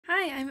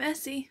Hi, I'm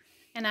Essie.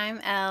 And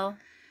I'm Elle.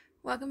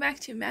 Welcome back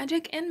to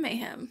Magic and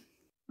Mayhem.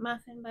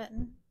 Muffin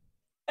button.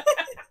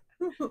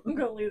 I'm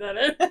gonna leave that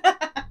in.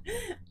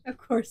 Of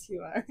course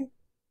you are.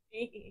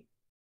 Okay,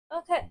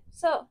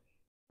 so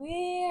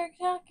we are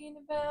talking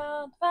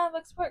about the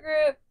 5-book support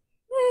group.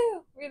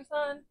 Woo!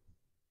 Readathon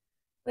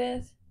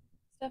with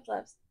Steph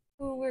Loves,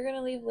 who we're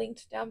gonna leave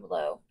linked down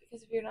below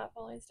because if you're not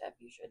following Steph,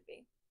 you should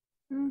be.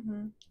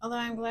 Although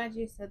I'm glad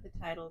you said the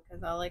title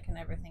because all I can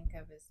ever think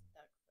of is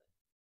duck foot.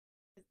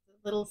 It's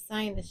a little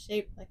sign that's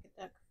shaped like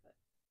a duck foot.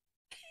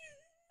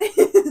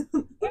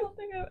 I don't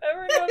think I've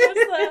ever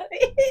noticed that.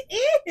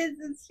 It is.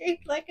 It's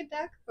shaped like a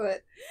duck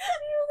foot.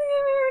 I don't think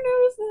I've ever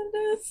noticed that it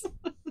is.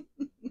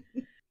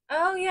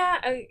 Oh yeah,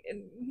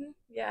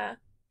 yeah.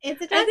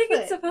 It's a duck I think foot.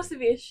 it's supposed to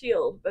be a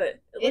shield,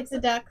 but it's a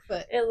duck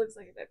foot. It looks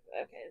like a duck foot.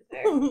 Okay, it's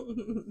there.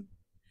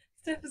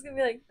 Steph is gonna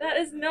be like, that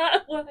is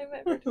not what I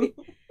meant for it to be.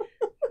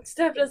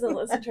 Steph doesn't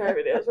listen to our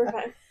videos, we're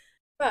fine.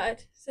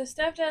 But, so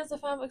Steph does the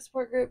 5-book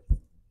support group. I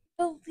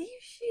believe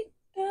she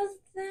does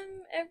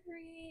them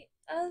every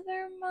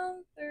other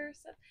month or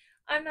so.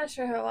 I'm not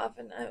sure how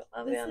often,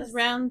 I'll be honest. This is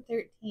round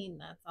 13,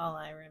 that's all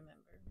I remember.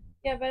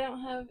 Yeah, but I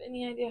don't have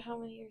any idea how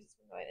many years it's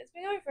been going. It's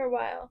been going for a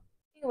while.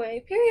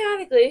 Anyway,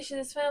 periodically she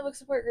does 5-book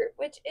support group,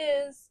 which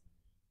is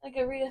like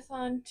a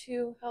readathon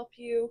to help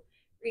you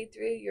read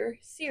through your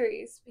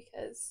series,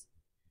 because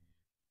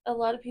a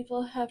lot of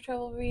people have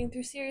trouble reading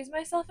through series,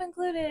 myself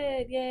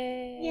included.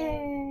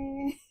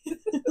 Yay!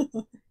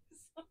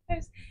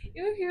 Sometimes,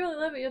 even if you really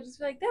love it, you'll just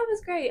be like, that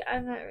was great,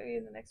 I'm not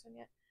reading the next one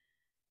yet.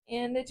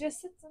 And it just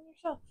sits on your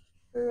shelf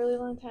for a really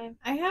long time.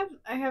 I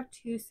have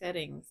two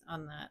settings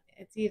on that.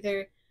 It's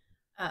either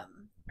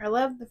I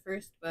love the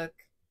first book,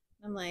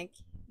 I'm like,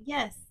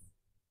 yes,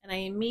 and I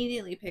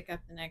immediately pick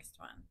up the next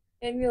one.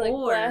 And you like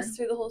blast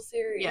through the whole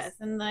series. Yes,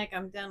 and like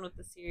I'm done with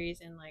the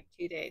series in like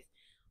 2 days.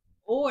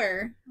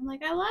 Or I'm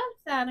like, I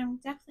loved that, I'm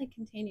definitely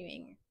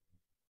continuing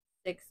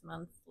 6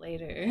 months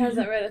later.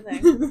 Hasn't read a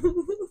thing.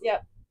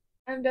 Yep.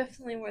 I'm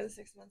definitely more the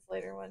 6 months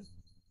later one.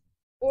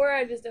 Or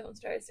I just don't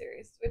start a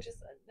series, which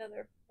is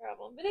another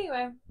problem. But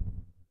anyway.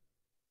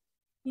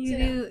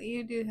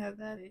 You do have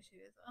that issue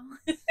as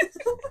well.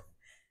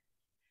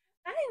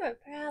 I have a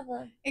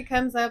problem. It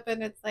comes up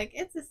and it's like,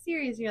 it's a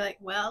series. You're like,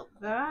 well,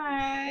 bye.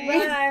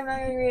 I'm not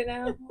gonna read it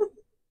now.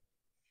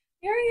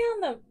 You're already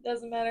on them.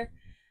 Doesn't matter.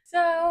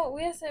 So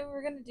we decided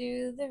we're gonna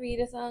do the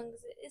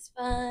readathons. It's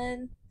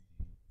fun.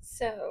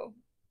 So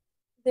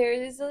there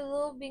is a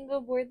little bingo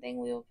board thing.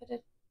 We will put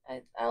it.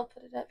 I'll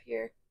put it up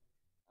here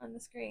on the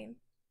screen.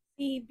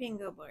 The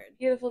bingo board.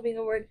 Beautiful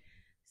bingo board.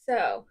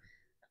 So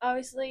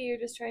obviously you're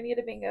just trying to get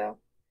a bingo.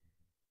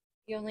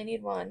 You only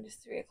need one,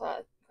 just 3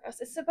 o'clock.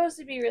 It's supposed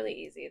to be really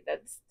easy.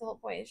 That's the whole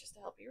point, is just to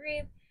help you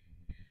read.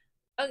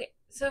 Okay,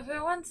 so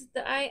for ones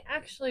that I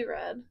actually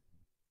read,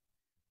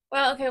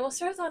 well, okay, we'll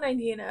start with one I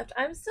DNF'd.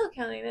 I'm still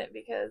counting it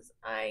because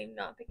I'm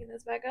not picking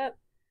this back up.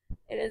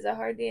 It is a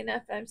hard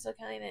DNF, but I'm still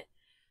counting it,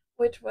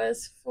 which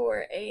was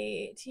for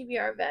a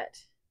TBR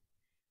vet,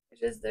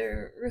 which is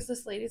the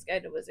Ruthless Lady's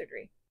Guide to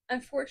Wizardry.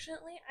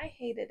 Unfortunately, I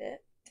hated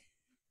it.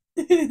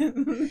 It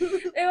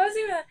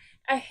wasn't even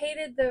I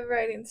hated the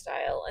writing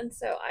style, and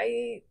so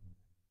I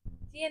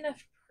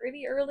DNF'd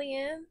pretty early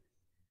in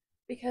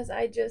because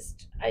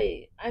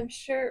I'm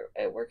sure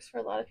it works for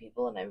a lot of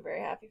people and I'm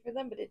very happy for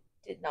them, but it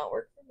did not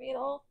work for me at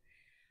all.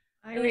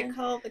 I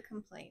recall the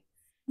complaint.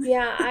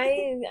 Yeah,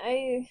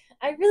 I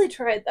really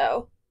tried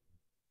though,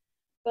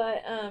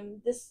 but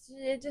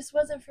it just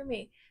wasn't for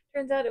me.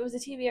 Turns out it was a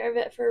TBR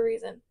vet for a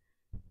reason,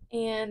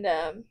 and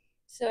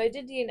so I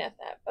did DNF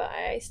that, but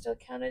I still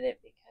counted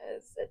it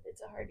because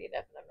it's a hard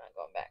DNF and I'm not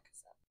going back.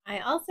 So I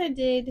also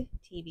did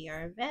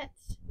TBR vet.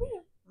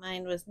 Yeah.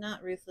 Mine was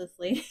not Ruthless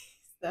Ladies,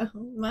 though.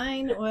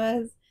 Mine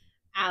was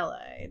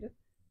Allied.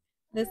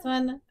 This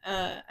one,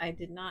 I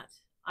did not.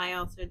 I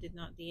also did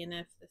not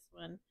DNF this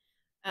one.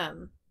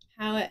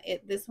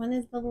 This one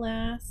is the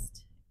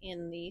last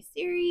in the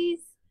series.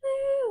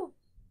 Woo!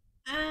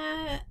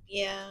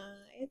 Yeah,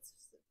 it's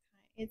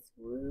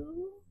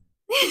woo.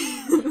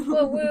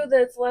 Well, woo,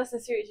 that's the last in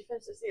the series. You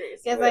finished the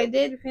series. Yes, woo. I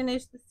did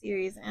finish the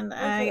series, and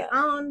I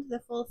owned the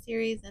full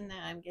series, and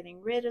now I'm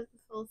getting rid of the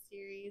full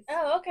series.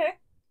 Oh, okay.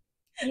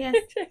 Yes.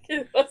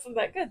 It wasn't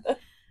that good though.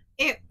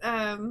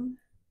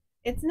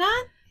 It's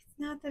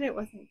not that it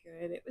wasn't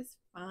good. It was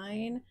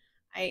fine.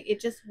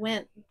 It just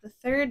went, the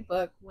third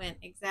book went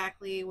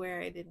exactly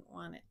where I didn't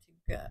want it to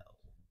go.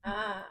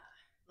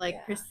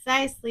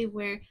 Precisely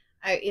where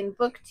in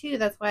book 2,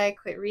 that's why I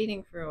quit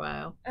reading for a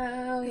while.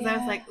 Oh, because I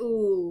was like,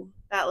 ooh,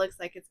 that looks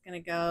like it's gonna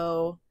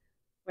go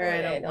where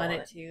I don't want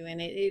it to, and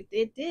it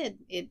did.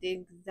 It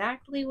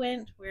exactly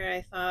went where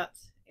I thought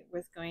it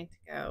was going to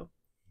go,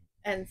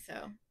 and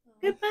so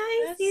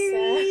goodbye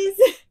series.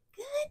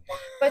 Goodbye.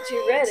 But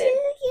you read it.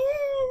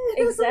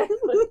 You.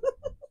 Exactly.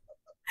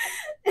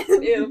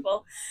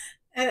 Beautiful.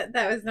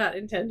 That was not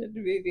intended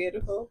to be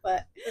beautiful,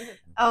 but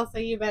also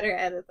you better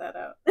edit that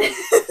out.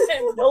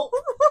 Nope.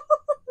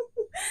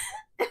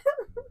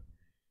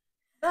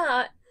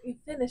 But you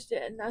finished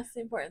it, and that's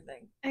the important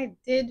thing. I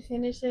did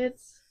finish it.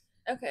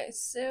 Okay,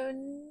 so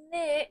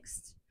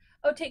next,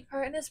 take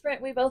part in a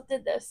sprint. We both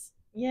did this.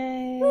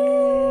 Yay!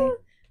 Woo!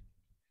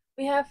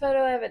 We have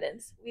photo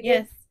evidence. We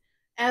Yes, did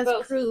as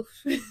both. proof.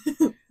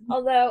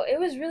 Although it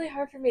was really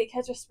hard for me to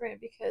catch a sprint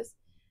because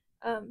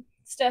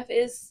Steph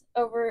is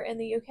over in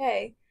the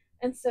UK.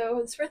 And so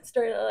the sprint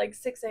started at like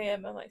 6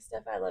 a.m. I'm like,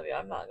 Steph, I love you.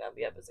 I'm not going to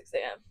be up at 6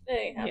 a.m. It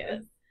ain't Yes.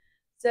 happening.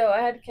 So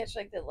I had to catch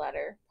like the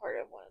latter part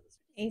of one of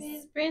the A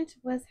sprints. sprint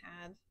was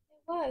had.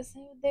 It was.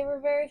 They were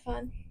very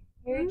fun.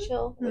 Very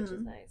chill, which is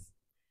Mm-hmm. nice.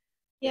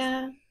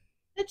 Yeah,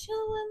 the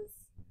chill ones.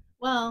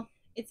 Well,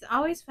 it's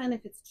always fun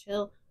if it's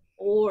chill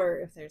or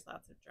if there's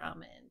lots of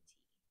drama and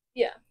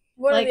tea. Yeah,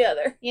 one or the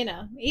other.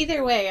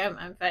 Either way,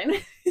 I'm fine.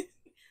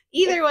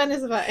 Either one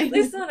is fine. At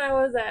least the one I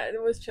was at,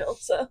 it was chill.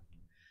 So,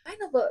 find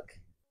a book.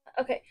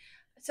 Okay,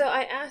 so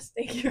I asked,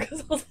 thank you,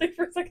 because I was like,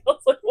 for a second, I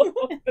was like, what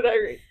book did I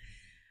read?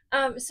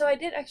 So I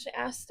did actually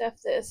ask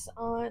Steph this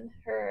on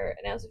her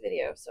announcement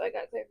video, so I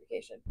got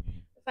clarification.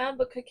 The final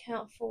book could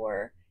count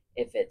for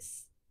if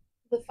it's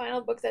the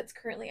final book that's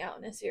currently out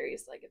in a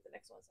series, like if the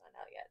next one's not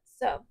out yet.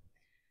 So,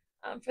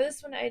 for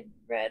this one, I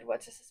read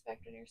What to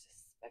Suspect When You're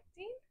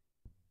Suspecting.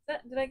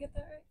 Did I get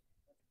that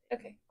right?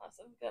 Okay,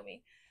 awesome, go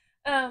me.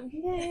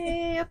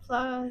 Yay!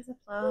 Applause!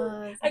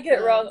 Applause! I get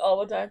it wrong all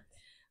the time.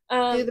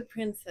 Do the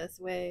princess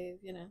wave,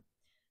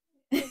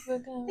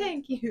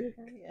 Thank you.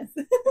 Yes.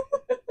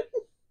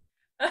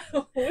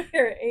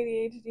 We're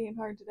ADHD and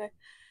hard today.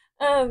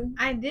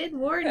 I did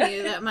warn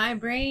you that my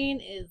brain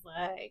is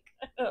like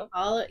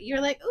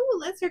you're like, oh,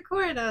 let's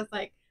record. I was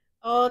like,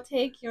 oh,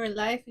 take your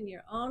life in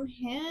your own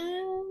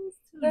hands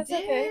today. That's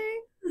okay.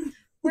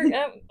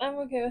 I'm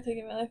okay with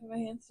taking my life in my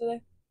hands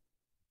today.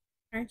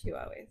 Aren't you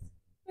always?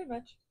 Pretty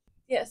much.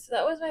 Yes, so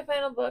that was my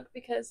final book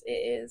because it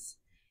is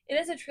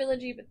a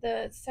trilogy, but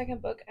the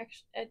second book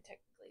actually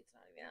technically it's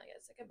not even out yet.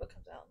 The second book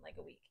comes out in like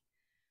a week.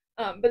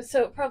 But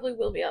so it probably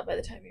will be out by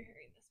the time you're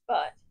hearing this.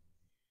 But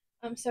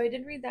so I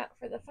did read that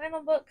for the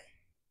final book.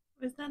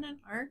 Was that an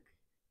arc?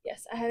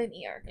 Yes, I had an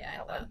e-arc. Yeah, I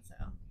thought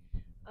so.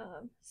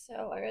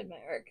 So I read my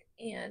arc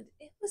and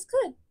it was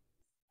good.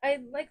 I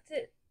liked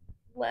it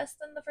less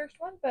than the first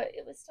one, but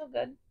it was still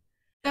good.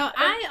 So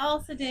I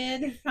also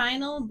did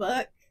final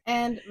book,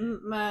 and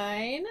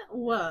mine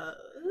was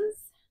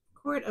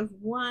Court of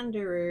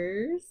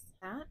Wanderers.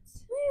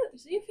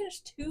 So you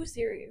finished 2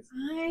 series.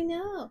 I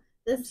know.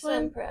 I'm so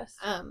impressed.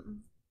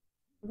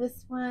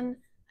 This one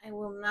I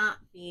will not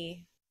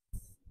be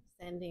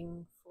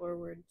sending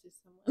forward to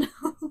someone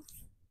else.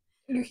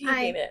 You're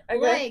keeping it. I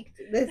liked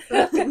this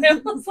one. Okay, I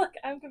was like,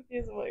 I'm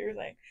confused with what you're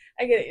saying.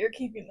 I get it. You're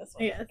keeping this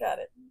one. Yes. Got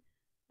it.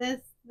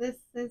 This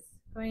is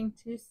going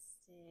to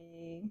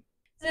stay.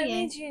 So it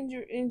means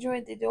you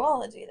enjoyed the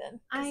duology then.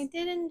 I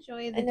did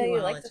enjoy the duology. I know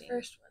you liked the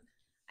first one.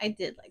 I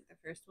did like the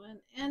first one,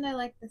 and I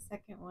liked the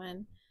second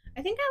one.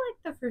 I think I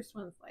liked the first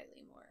one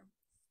slightly more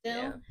still,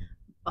 yeah.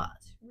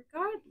 But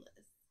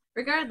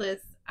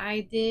regardless,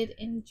 I did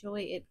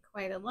enjoy it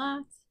quite a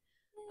lot.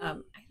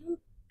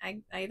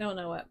 I don't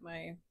know what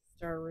my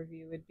star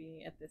review would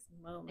be at this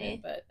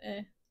moment, but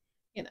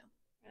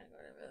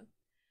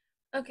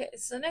Okay,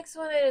 so next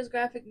one is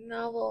graphic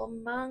novel,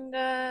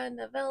 manga,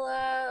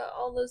 novella,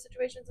 all those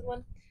situations in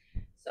one.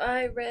 So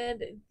I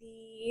read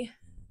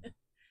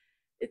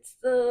it's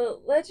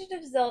the Legend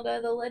of Zelda,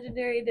 the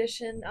Legendary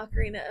Edition,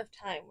 Ocarina of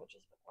Time, which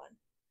is book 1.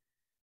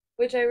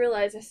 Which I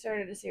realized I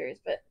started a series,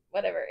 but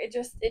whatever. It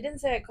didn't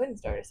say I couldn't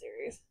start a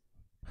series.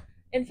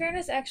 In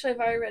fairness, actually, I've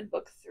already read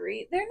book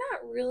 3. They're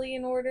not really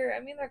in order. I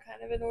mean, they're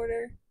kind of in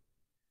order.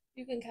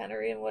 You can kind of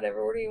read in whatever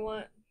order you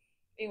want.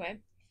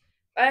 Anyway,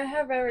 I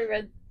have already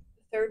read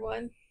the third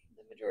one,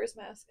 The Majora's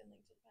Mask and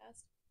Link to the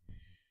Past.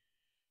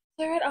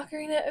 So I read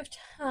Ocarina of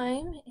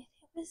Time, and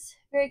it was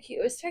very cute.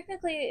 It was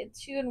technically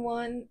 2 in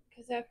 1,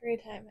 because Ocarina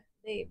of Time,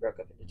 they broke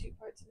up into 2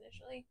 parts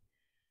initially.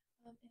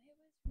 And it was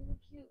really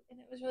cute, and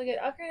it was really good.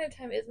 Ocarina of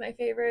Time is my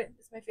favorite.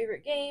 It's my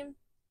favorite game.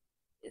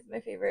 It's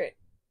my favorite,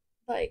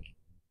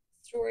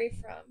 story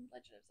from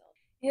Legend of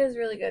Zelda. It was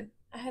really good.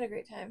 I had a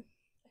great time.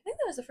 I think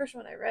that was the first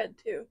one I read,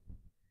 too.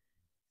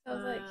 So I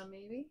was like,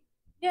 maybe?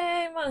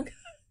 Yay, monk!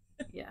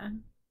 Yeah.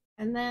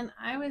 And then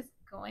I was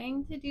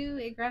going to do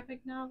a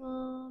graphic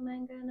novel,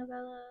 manga,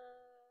 novella.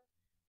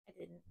 I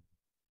didn't.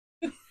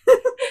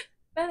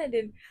 But I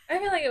didn't. I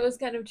feel like it was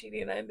kind of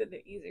cheating and I did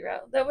the easy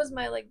route. That was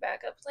my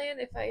backup plan.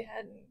 If I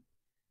hadn't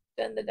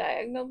done the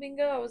diagonal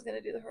bingo, I was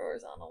gonna do the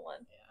horizontal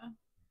one. Yeah.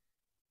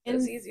 It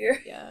was easier.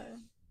 Yeah.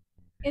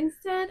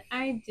 Instead,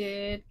 I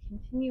did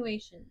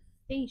continuation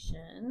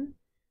station,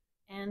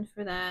 and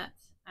for that,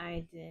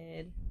 I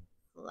did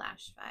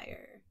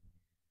Flashfire,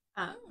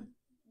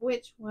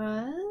 which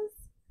was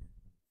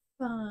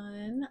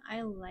fun.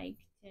 I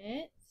liked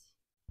it.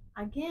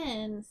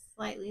 Again,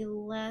 slightly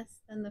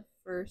less than the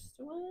first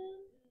one.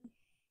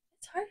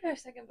 It's hard for a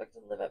second book to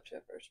live up to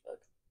a first book.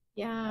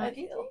 Yeah, it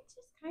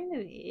just kind of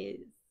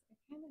is. It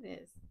kind of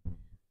is.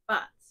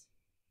 But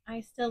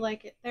I still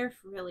like it. They're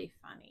really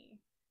funny.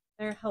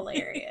 They're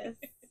hilarious.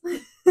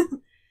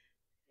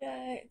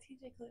 Yeah,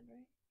 TJ Clinton,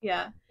 right?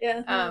 Yeah.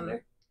 Yeah.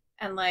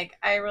 And like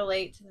I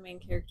relate to the main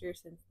character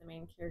since the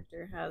main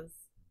character has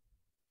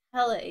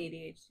hella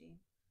ADHD.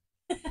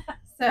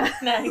 So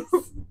nice.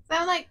 So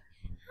I'm like,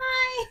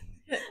 hi.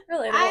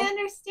 Relatable. I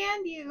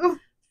understand you.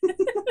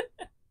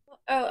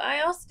 Oh,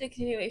 I also did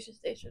Continuation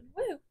Station.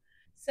 Woo!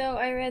 So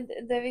I read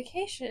The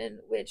Vacation,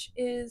 which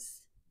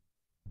is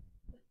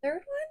the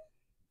third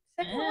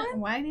one? Second one?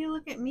 Why do you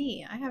look at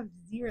me? I have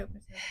 0% of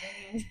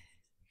any idea.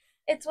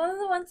 It's one of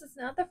the ones that's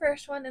not the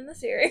first one in the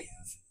series.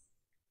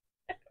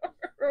 I don't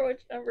remember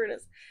which number it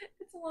is.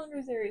 It's a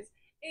longer series.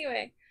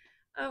 Anyway,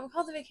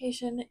 called The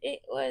Vacation.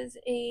 It was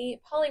a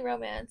poly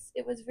romance.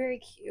 It was very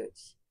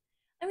cute.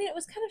 I mean, it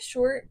was kind of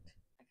short.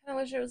 I kind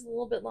of wish it was a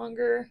little bit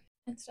longer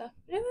and stuff.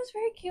 But it was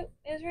very cute.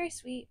 It was very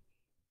sweet.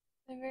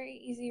 A very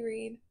easy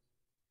read.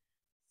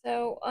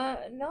 So,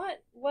 not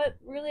what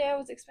really I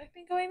was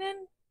expecting going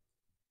in,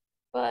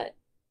 but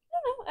I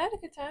don't know. I had a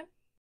good time.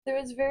 It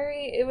was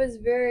very,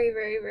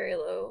 very, very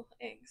low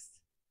angst.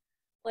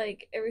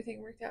 Like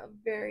everything worked out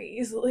very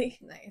easily.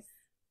 Nice.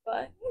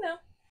 But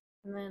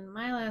And then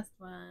my last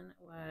one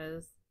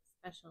was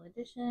special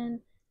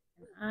edition,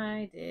 and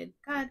I did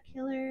God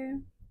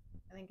Killer.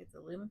 I think it's a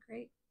Luma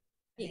crate.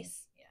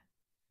 yes. Yeah.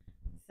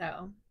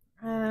 So,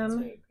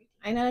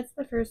 I know it's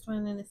the first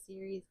one in a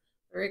series,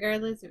 but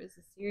regardless, it was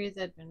a series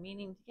I'd been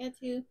meaning to get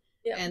to.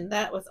 Yep. And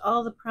that was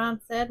all the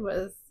prompt said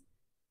was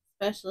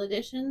special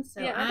edition.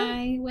 So yeah,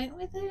 I went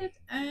with it,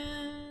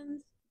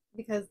 and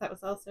because that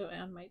was also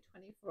on my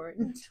 24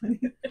 and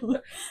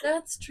 24.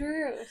 That's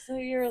true. So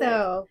you're like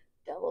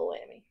double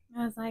whammy.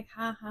 I was like,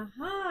 ha ha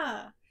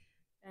ha.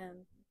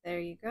 And there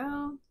you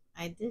go.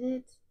 I did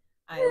it.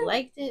 I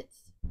liked it.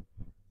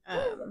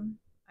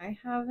 I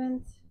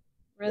haven't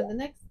read the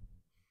next,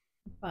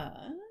 but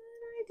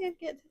I did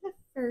get to the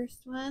first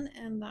one,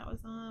 and that was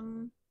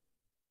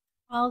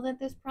all that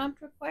this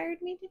prompt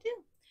required me to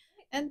do.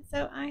 And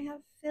so I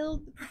have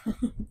filled the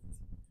prompt.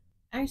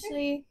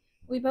 Actually,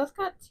 we both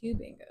got 2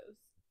 bingos.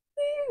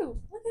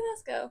 Woo! Look at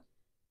us go.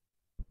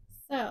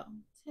 So,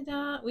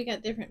 ta-da! We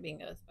got different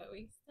bingos, but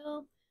we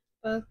still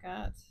both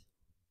got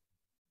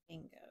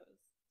bingos.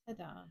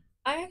 Ta-da!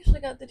 I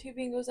actually got the 2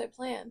 bingos I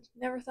planned.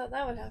 Never thought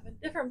that would happen.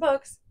 Different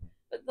books,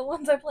 but the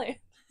ones I planned.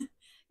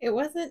 It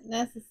wasn't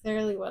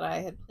necessarily what I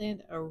had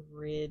planned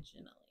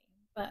originally,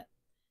 but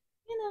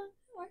it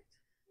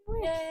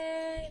worked.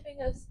 Yay,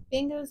 bingos!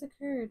 Bingos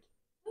occurred.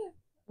 Woo.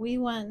 We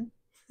won.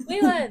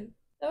 We won.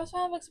 That was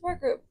Final Book Support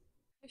Group.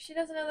 If she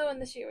does another one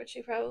this year, which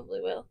she probably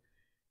will,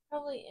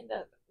 probably end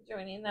up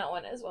joining that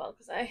one as well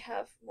because I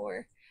have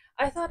more.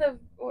 I thought of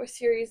more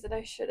series that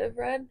I should have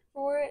read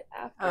for it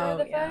after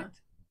the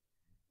fact.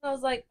 I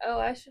was like, oh,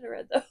 I should have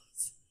read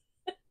those,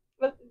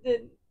 but it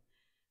didn't.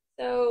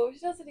 So if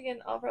she does it again,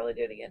 I'll probably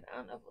do it again. I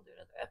don't know if we'll do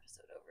another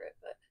episode over it,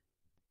 but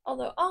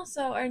although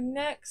also our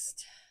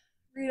next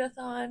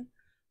readathon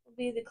will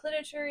be the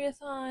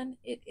Cliteraturyathon.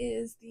 It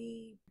is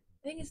I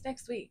think it's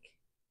next week.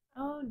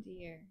 Oh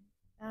dear,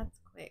 that's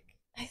quick.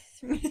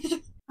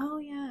 Oh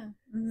yeah.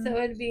 Mm-hmm. So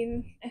it'd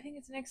be, I think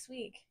it's next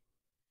week.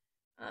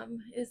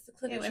 Is the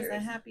Cliterature. It was a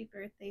happy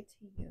birthday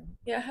to you.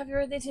 Yeah, happy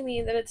birthday to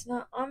me. That it's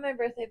not on my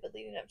birthday, but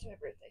leading up to my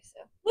birthday. So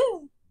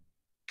woo!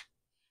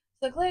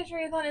 So the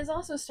Cliteraturyathon is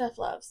also Steph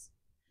Loves.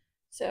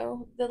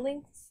 So the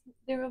links,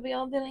 there will be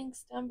all the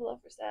links down below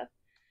for Steph.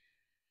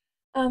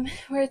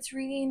 Where it's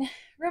reading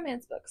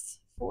romance books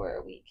for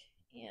a week,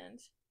 and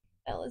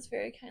Ella's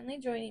very kindly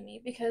joining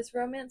me because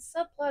romance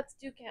subplots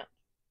do count.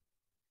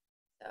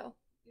 So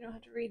you don't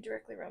have to read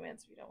directly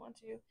romance if you don't want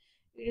to.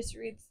 You just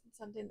read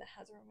something that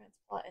has a romance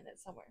plot in it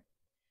somewhere.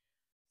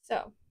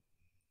 So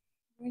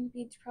we're going to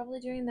be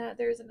probably doing that.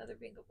 There's another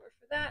bingo board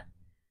for that.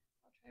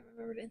 I'll try and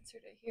remember to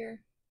insert it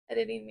here.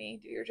 Editing me,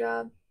 do your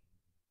job.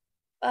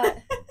 But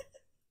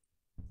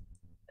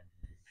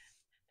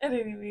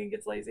editing me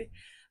gets lazy.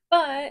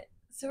 But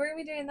so we're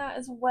gonna be doing that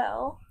as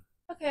well.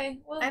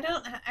 Okay. Well, I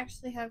don't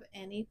actually have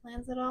any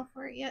plans at all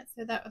for it yet,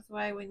 so that was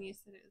why when you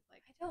said it was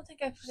like, I don't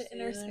think I put it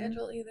in our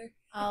schedule either.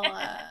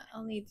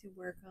 I'll need to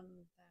work on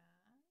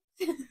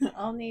that.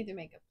 I'll need to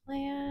make a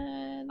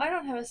plan. I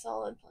don't have a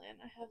solid plan.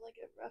 I have like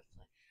a rough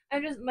plan.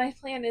 My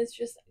plan is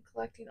just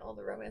collecting all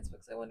the romance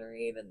books I want to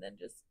read and then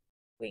just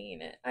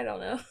winging it. I don't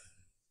know.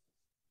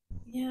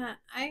 Yeah,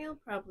 I'll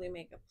probably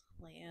make a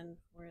plan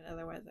for it.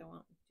 Otherwise, I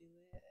won't do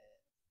it.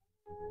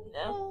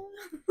 No.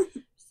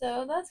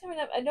 So that's coming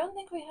up. I don't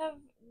think we have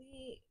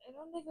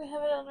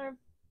it on our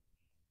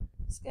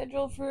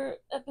schedule for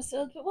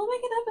episodes, but we'll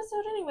make an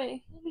episode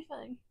anyway. It'll be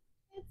fine.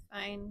 It's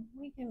fine.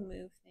 We can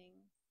move things.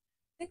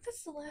 I think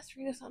that's the last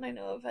readathon I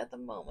know of at the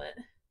moment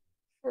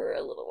for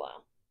a little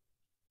while.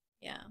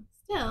 Yeah.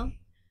 Still,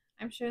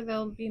 I'm sure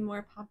there'll be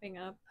more popping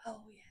up.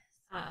 Oh yes.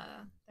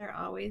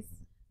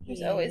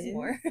 There's always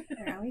more.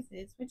 There always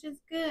is, which is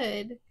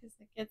good because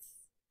it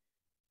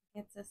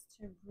gets us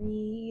to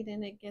read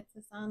and it gets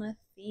us on a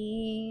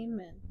theme.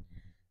 And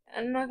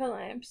I'm not gonna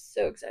lie, I'm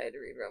so excited to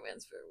read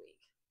romance for a week.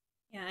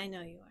 Yeah, I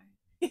know you are.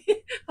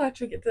 I'll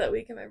actually get to that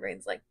week and my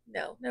brain's like,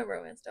 no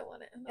romance, don't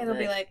want it. It'll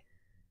be like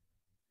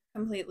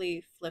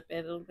completely flip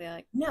it. It'll be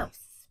like, no,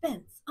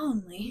 suspense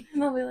only.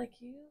 And I'll be like,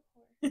 you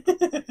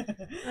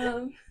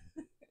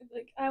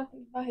Like, I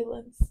want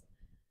violence.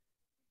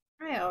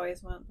 I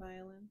always want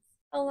violence.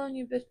 I'll loan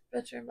you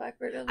Butcher and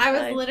Blackbird. I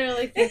was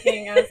literally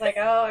thinking, I was like,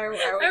 oh, are we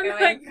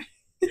going?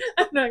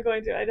 I'm not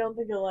going to. I don't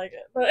think you'll like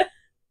it, but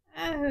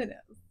who knows?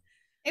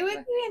 It would be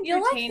entertaining.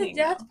 You'll like the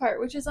death part,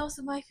 which is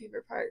also my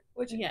favorite part.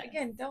 Which,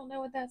 again, don't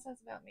know what that says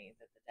about me,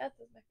 that the death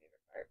is my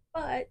favorite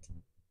part.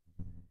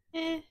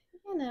 But,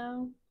 you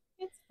know,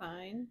 it's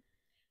fine.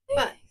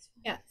 But,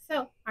 yeah,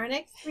 so our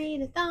next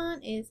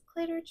readathon is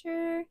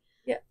literature.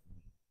 Yep.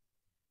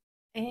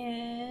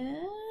 And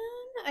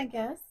I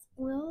guess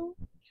we'll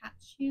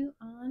catch you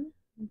on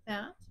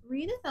that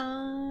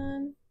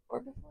readathon.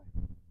 Or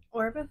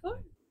before.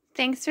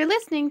 Thanks for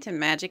listening to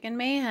Magic and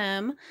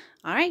Mayhem.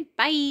 All right,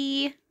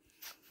 bye.